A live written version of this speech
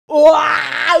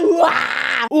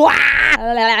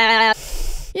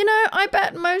You know, I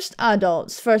bet most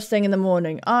adults first thing in the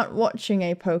morning aren't watching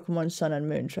a Pokemon Sun and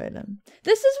Moon trailer.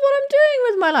 This is what I'm doing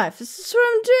with my life. This is what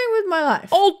I'm doing with my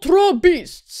life. Ultra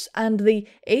Beasts and the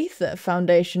Aether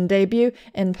Foundation debut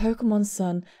in Pokemon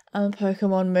Sun and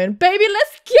Pokemon Moon. Baby,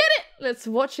 let's get it! Let's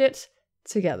watch it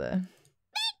together.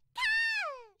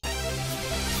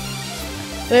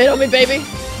 Wait on me, baby.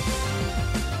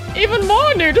 Even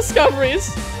more new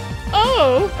discoveries.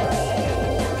 Oh.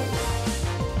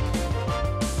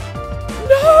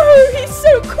 No, he's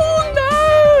so cool.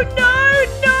 No, no,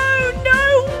 no,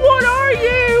 no. What are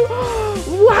you?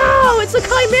 Wow, it's a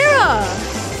Chimera.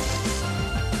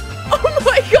 Oh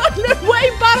my god, no way.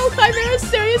 Battle Chimera,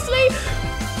 seriously?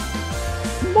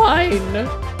 Mine.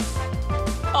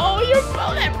 Oh, you're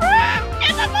bulletproof.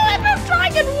 It's a bulletproof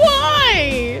dragon.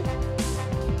 Why?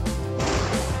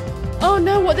 Oh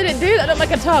no, what did it do? That looked like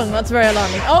a tongue. That's very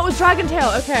alarming. Oh, it was Dragon Tail.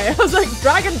 Okay, I was like,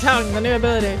 Dragon Tongue, the new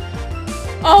ability.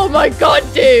 Oh my god,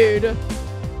 dude.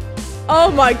 Oh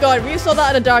my god, if you saw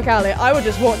that in a dark alley, I would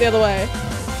just walk the other way.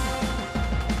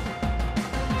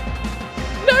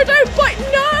 No, don't bite.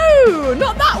 No,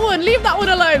 not that one. Leave that one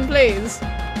alone, please.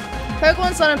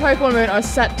 Pokemon Sun and Pokemon Moon are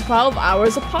set 12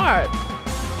 hours apart.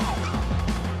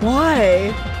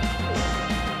 Why?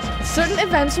 Certain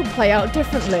events will play out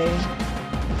differently.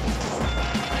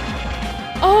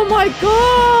 Oh my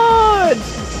god!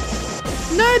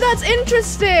 No, that's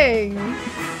interesting!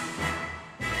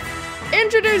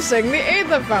 Introducing the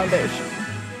Aether Foundation.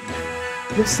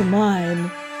 You're mine.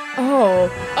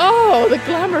 Oh, the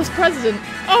glamorous president.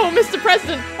 Oh, Mr.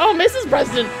 President. Oh, Mrs.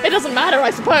 President. It doesn't matter, I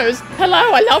suppose. Hello,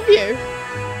 I love you.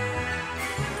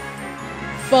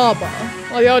 Farber.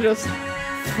 Well, you're just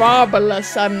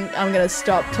fabulous. I'm gonna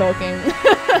stop talking.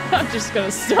 I'm just gonna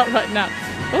stop right now.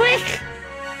 Wick!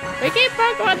 We keep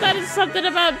Pokemon, that is something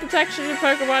about protection of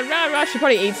Pokemon. She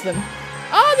probably eats them.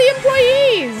 Oh, the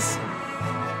employees!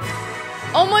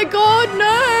 Oh my god,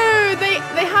 no!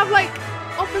 They have like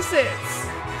opposites.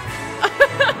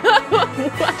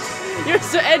 What? You're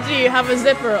so edgy, you have a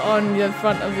zipper on the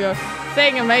front of your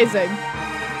thing, amazing.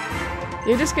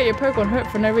 You just get your Pokemon hurt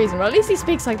for no reason. Well, at least he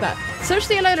speaks like that. Search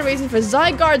the Alola reason for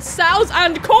Zygarde, Sows,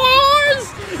 and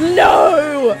Cores!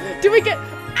 No! Do we get...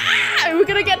 We're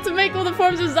gonna get to make all the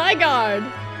forms of Zygarde.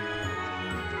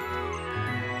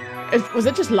 Was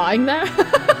it just lying there?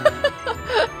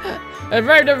 It's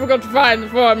very difficult to find the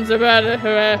forms of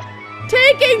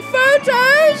taking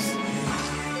photos.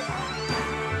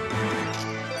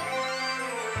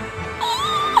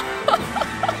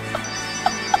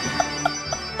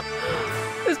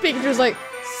 This Pikachu's like,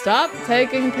 stop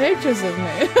taking pictures of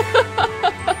me.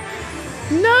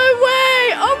 No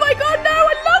way! Oh my god, no!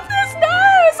 I love this! No!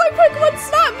 It's like Pokemon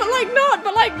Snap, but like not,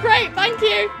 but like great, thank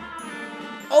you!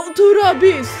 Ultra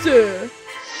Beast!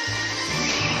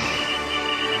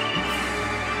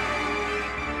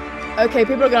 Okay,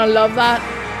 people are gonna love that,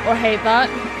 or hate that.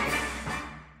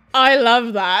 I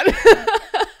love that.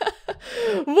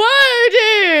 Whoa,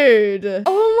 dude!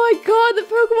 Oh my god, the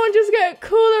Pokemon just get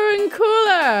cooler and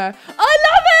cooler! I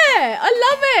love it! I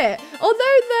love it!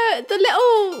 Although the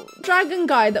little dragon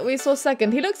guy that we saw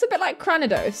second, he looks a bit like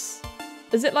Cranidos.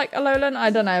 Is it like Alolan? I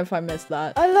don't know if I missed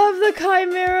that. I love the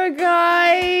Chimera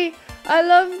guy! I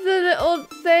love the little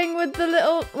thing with the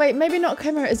little... Wait, maybe not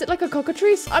Chimera. Is it like a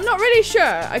cockatrice? I'm not really sure.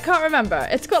 I can't remember.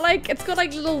 It's got like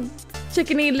little...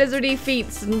 chickeny, lizardy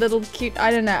feet and little cute,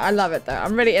 I don't know, I love it though.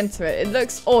 I'm really into it. It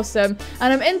looks awesome.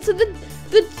 And I'm into the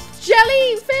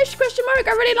jellyfish question mark.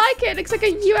 I really like it. It looks like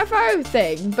a UFO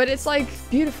thing, but it's like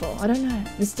beautiful. I don't know.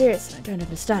 Mysterious. I don't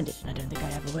understand it, and I don't think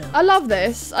I ever will. I love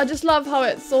this. I just love how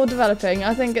it's all developing.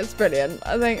 I think it's brilliant.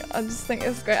 I just think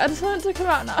it's great. I just want it to come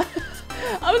out now.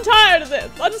 I'm tired of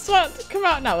this. I just want it to come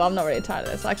out now. Well, I'm not really tired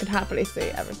of this. I could happily see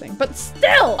everything. But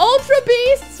still! Ultra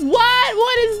Beasts? What?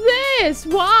 What is this?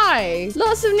 Why?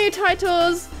 Lots of new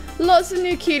titles. Lots of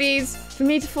new cuties for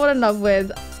me to fall in love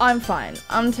with. I'm fine.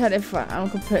 I'm totally fine. I'm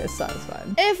completely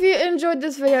satisfied. If you enjoyed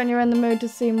this video and you're in the mood to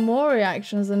see more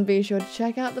reactions, then be sure to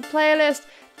check out the playlist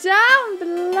down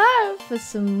below for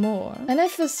some more. And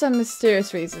if for some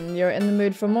mysterious reason you're in the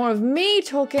mood for more of me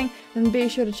talking, then be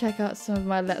sure to check out some of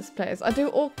my Let's Plays. I do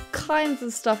all kinds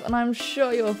of stuff, and I'm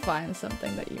sure you'll find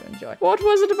something that you enjoy. What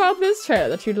was it about this trailer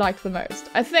that you liked the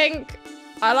most? I think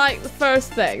I like the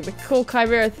first thing, the cool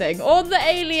Chimera thing, or the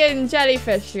alien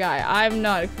jellyfish guy. I'm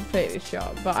not completely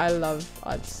sure, but I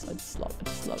just love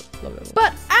it.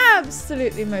 But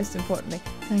absolutely most importantly,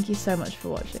 thank you so much for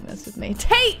watching this with me.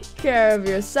 Take care of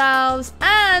yourselves,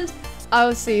 and I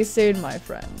will see you soon, my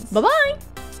friends. Bye-bye!